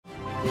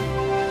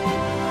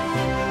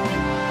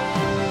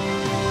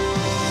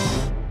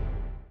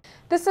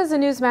This is a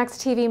Newsmax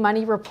TV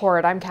Money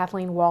Report. I'm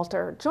Kathleen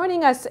Walter.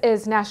 Joining us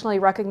is nationally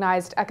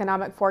recognized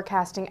economic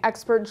forecasting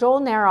expert Joel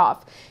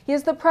Naroff. He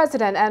is the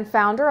president and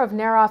founder of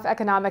Naroff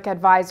Economic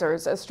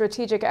Advisors, a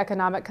strategic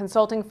economic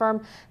consulting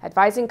firm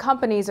advising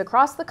companies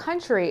across the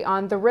country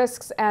on the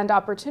risks and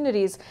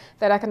opportunities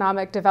that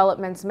economic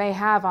developments may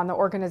have on the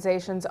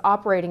organization's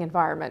operating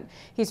environment.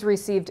 He's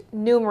received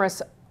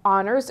numerous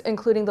honors,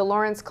 including the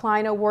Lawrence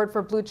Klein Award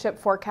for Blue Chip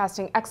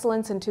Forecasting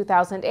Excellence in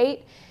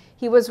 2008.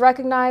 He was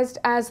recognized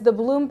as the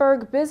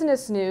Bloomberg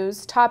Business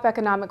News top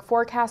economic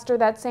forecaster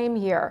that same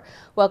year.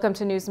 Welcome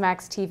to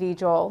Newsmax TV,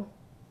 Joel.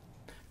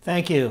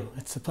 Thank you.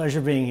 It's a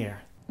pleasure being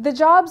here. The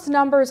jobs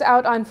numbers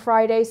out on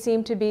Friday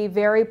seem to be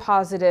very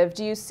positive.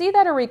 Do you see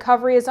that a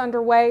recovery is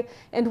underway,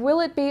 and will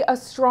it be a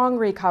strong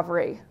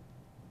recovery?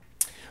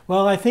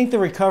 Well, I think the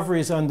recovery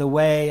is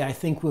underway. I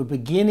think we're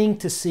beginning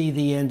to see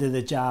the end of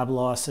the job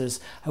losses.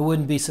 I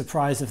wouldn't be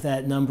surprised if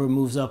that number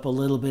moves up a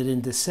little bit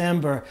in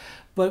December.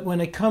 But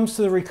when it comes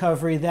to the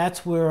recovery,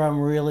 that's where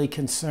I'm really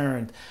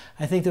concerned.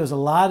 I think there was a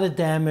lot of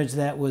damage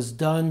that was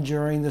done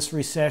during this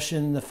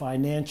recession. The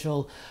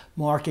financial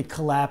market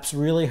collapse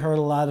really hurt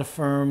a lot of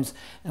firms,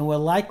 and we're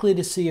likely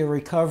to see a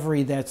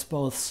recovery that's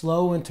both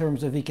slow in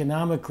terms of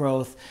economic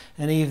growth,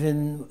 and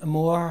even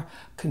more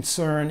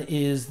concern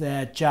is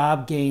that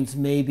job gains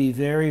may be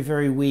very,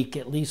 very weak,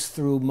 at least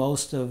through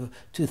most of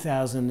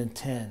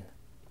 2010.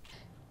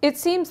 It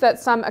seems that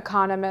some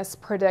economists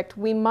predict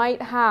we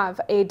might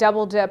have a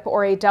double dip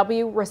or a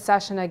W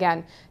recession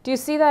again. Do you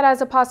see that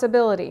as a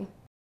possibility?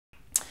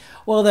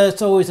 Well,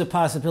 that's always a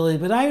possibility,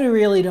 but I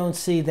really don't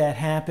see that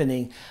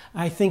happening.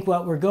 I think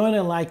what we're going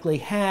to likely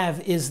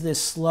have is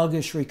this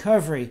sluggish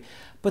recovery.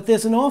 But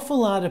there's an awful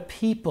lot of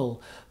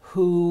people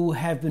who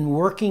have been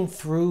working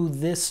through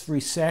this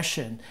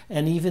recession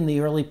and even the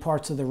early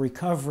parts of the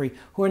recovery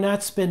who are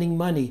not spending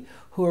money,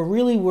 who are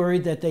really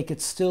worried that they could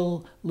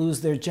still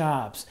lose their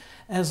jobs.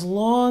 As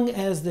long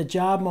as the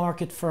job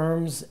market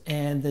firms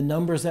and the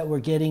numbers that we're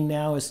getting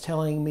now is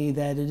telling me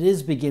that it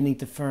is beginning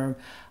to firm,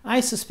 I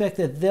suspect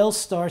that they'll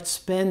start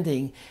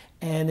spending,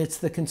 and it's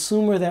the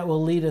consumer that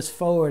will lead us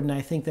forward, and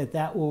I think that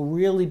that will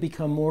really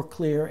become more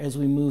clear as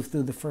we move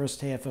through the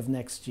first half of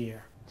next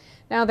year.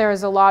 Now there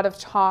is a lot of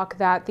talk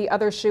that the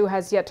other shoe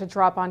has yet to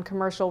drop on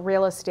commercial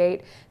real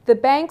estate. The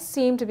banks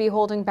seem to be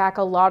holding back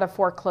a lot of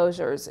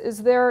foreclosures.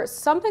 Is there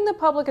something the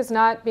public is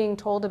not being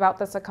told about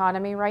this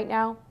economy right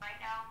now?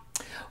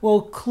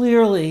 Well,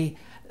 clearly,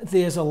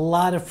 there's a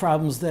lot of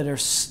problems that are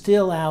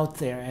still out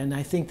there, and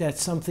I think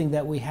that's something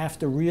that we have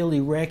to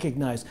really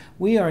recognize.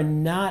 We are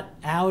not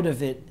out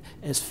of it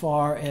as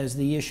far as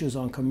the issues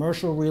on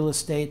commercial real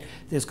estate.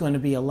 There's going to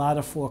be a lot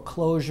of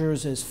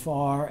foreclosures as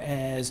far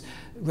as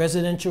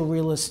residential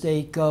real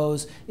estate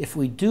goes. If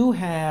we do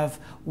have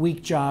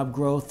weak job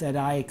growth that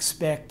I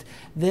expect,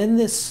 then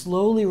this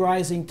slowly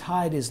rising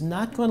tide is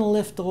not going to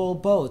lift all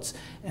boats,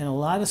 and a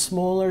lot of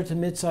smaller to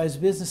mid-sized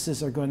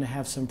businesses are going to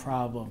have some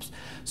problems.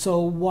 So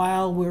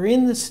while we're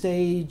in the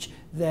stage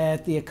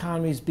that the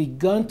economy's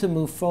begun to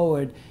move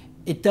forward,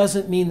 it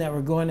doesn't mean that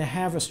we're going to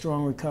have a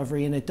strong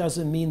recovery, and it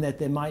doesn't mean that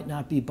there might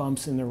not be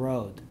bumps in the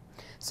road.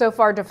 So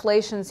far,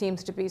 deflation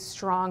seems to be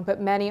strong,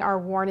 but many are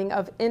warning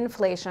of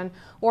inflation.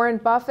 Warren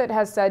Buffett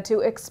has said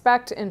to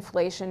expect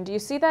inflation. Do you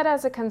see that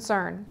as a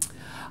concern?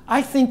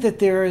 I think that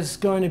there is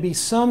going to be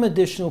some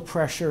additional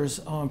pressures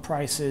on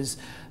prices.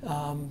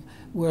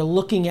 We're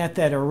looking at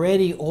that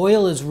already.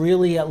 Oil is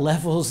really at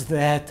levels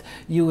that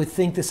you would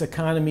think this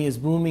economy is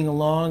booming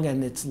along,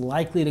 and it's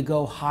likely to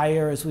go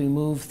higher as we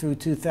move through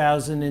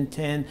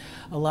 2010.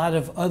 A lot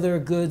of other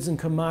goods and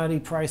commodity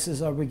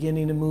prices are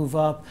beginning to move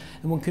up.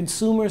 And when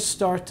consumers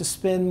start to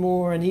spend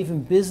more, and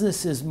even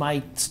businesses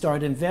might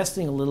start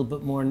investing a little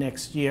bit more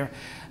next year,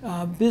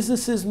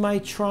 businesses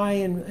might try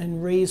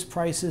and raise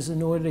prices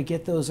in order to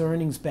get those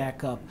earnings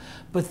back up.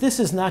 But this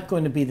is not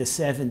going to be the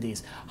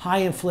 70s. High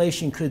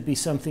inflation could be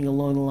something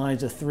along the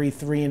lines of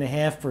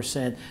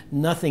 3.5%,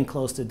 nothing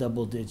close to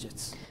double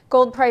digits.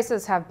 Gold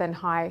prices have been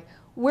high.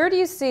 Where do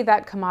you see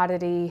that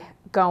commodity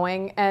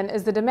going, and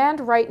is the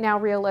demand right now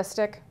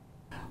realistic?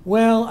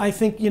 Well, I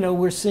think,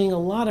 we're seeing a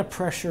lot of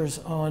pressures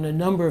on a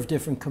number of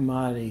different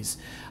commodities.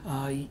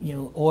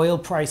 Oil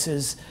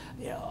prices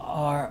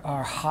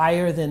are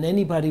higher than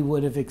anybody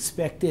would have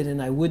expected,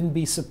 and I wouldn't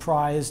be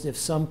surprised if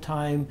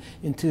sometime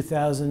in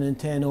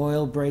 2010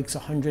 oil breaks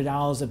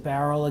 $100 a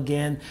barrel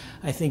again.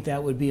 I think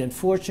that would be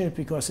unfortunate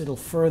because it'll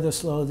further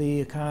slow the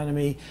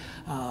economy.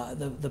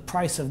 The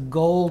price of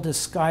gold has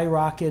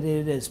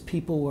skyrocketed as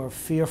people were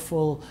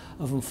fearful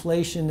of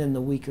inflation and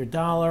the weaker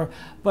dollar.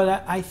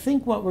 But I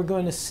think what we're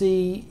going to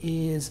see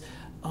is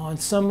on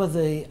some of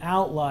the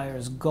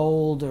outliers,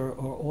 gold or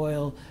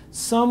oil,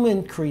 some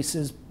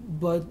increases,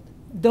 but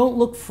don't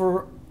look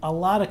for a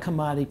lot of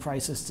commodity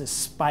prices to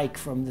spike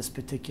from this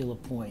particular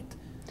point.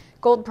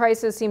 Gold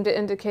prices seem to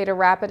indicate a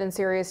rapid and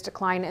serious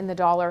decline in the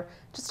dollar.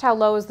 Just how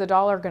low is the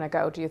dollar going to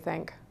go, do you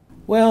think?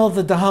 Well,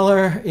 the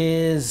dollar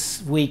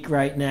is weak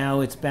right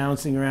now. It's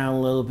bouncing around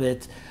a little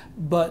bit.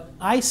 but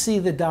I see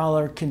the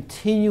dollar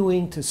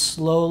continuing to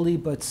slowly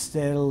but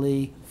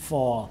steadily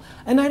fall.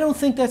 And I don't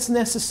think that's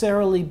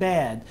necessarily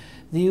bad.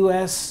 The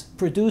U.S.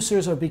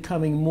 producers are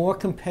becoming more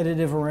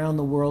competitive around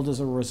the world as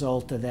a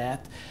result of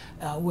that.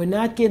 We're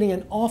not getting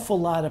an awful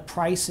lot of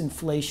price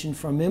inflation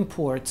from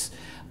imports,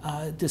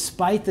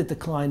 despite the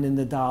decline in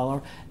the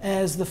dollar,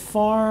 as the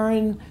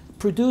foreign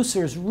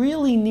producers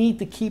really need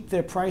to keep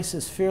their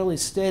prices fairly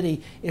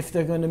steady if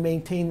they're going to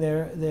maintain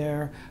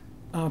their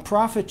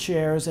profit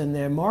shares and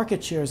their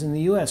market shares in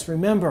the U.S.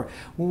 Remember,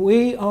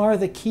 we are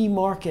the key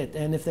market,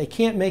 and if they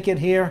can't make it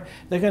here,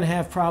 they're going to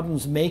have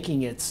problems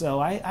making it. So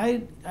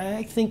I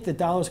think the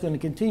dollar is going to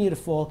continue to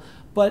fall,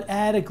 but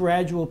at a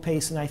gradual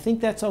pace, and I think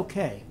that's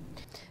okay.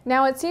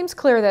 Now, it seems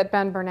clear that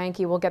Ben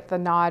Bernanke will get the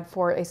nod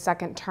for a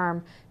second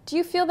term. Do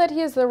you feel that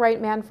he is the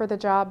right man for the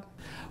job?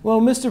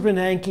 Well, Mr.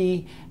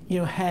 Bernanke,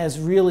 has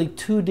really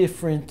two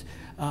different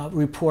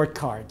report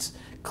cards.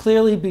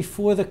 Clearly,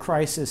 before the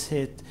crisis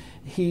hit,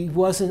 he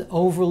wasn't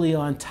overly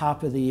on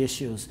top of the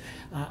issues.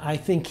 I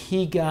think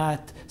he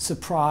got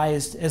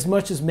surprised, as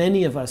much as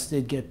many of us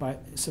did get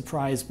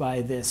surprised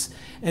by this,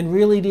 and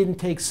really didn't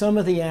take some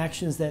of the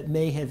actions that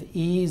may have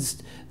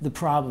eased the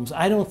problems.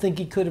 I don't think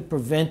he could have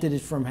prevented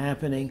it from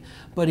happening,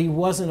 but he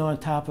wasn't on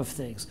top of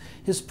things.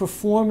 His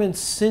performance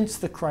since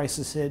the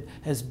crisis hit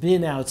has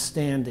been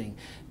outstanding.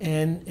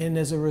 And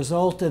as a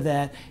result of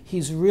that,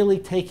 he's really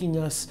taking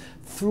us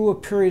through a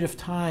period of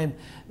time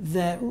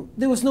that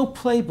there was no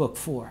playbook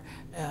for.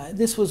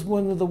 This was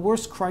one of the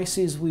worst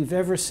crises we've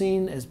ever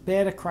seen, as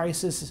bad a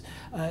crisis,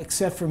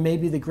 except for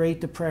maybe the Great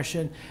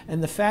Depression.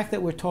 And the fact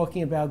that we're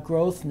talking about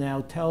growth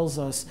now tells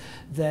us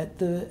that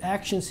the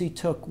actions he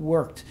took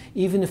worked,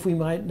 even if we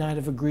might not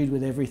have agreed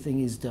with everything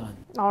he's done.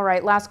 All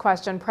right, last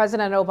question.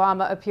 President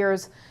Obama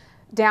appears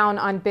down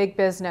on big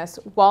business,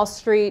 Wall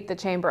Street, the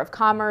Chamber of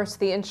Commerce,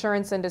 the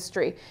insurance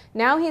industry.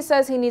 Now he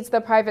says he needs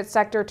the private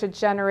sector to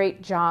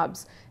generate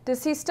jobs.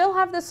 Does he still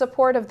have the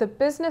support of the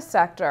business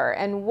sector,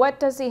 and what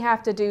does he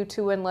have to do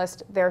to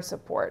enlist their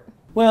support?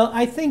 Well,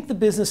 I think the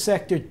business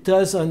sector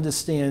does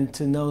understand,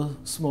 to no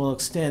small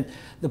extent,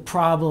 the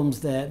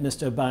problems that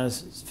Mr. Obama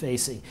is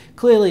facing.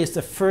 Clearly, it's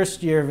the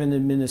first year of an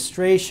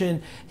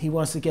administration. He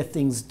wants to get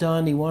things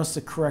done. He wants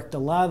to correct a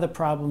lot of the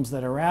problems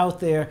that are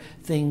out there,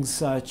 things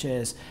such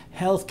as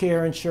health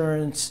care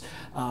insurance,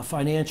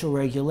 financial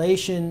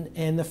regulation,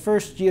 and the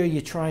first year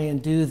you try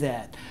and do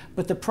that.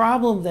 But the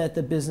problem that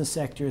the business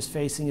sector is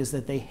facing is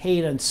that they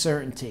hate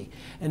uncertainty.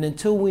 And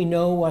until we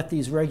know what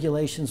these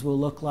regulations will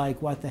look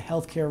like, what the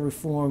health care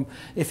reform,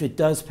 if it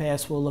does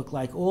pass, will look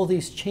like, all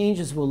these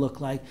changes will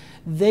look like,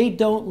 they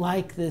don't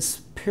like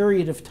this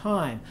period of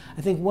time.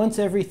 I think once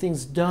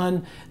everything's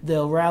done,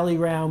 they'll rally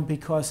around,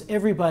 because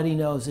everybody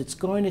knows it's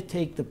going to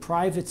take the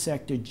private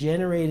sector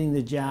generating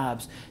the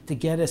jobs to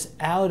get us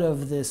out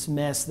of this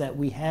mess that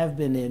we have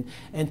been in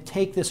and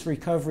take this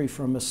recovery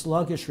from a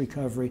sluggish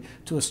recovery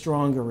to a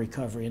stronger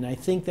recovery. And I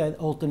think that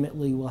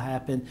ultimately will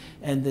happen,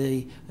 and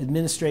the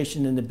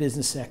administration and the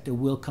business sector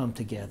will come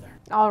together.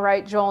 All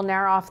right, Joel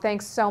Naroff,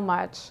 thanks so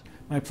much.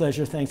 My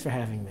pleasure. Thanks for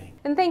having me.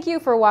 And thank you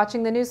for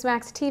watching the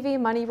Newsmax TV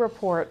Money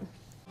Report.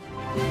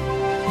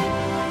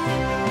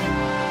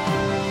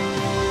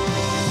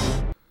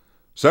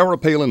 Sarah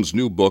Palin's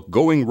new book,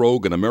 Going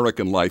Rogue in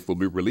American Life, will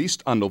be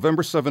released on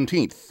November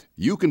 17th.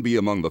 You can be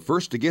among the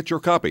first to get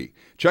your copy.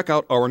 Check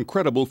out our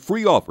incredible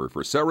free offer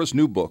for Sarah's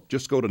new book.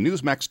 Just go to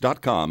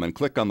Newsmax.com and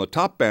click on the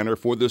top banner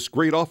for this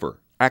great offer.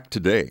 Act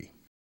today.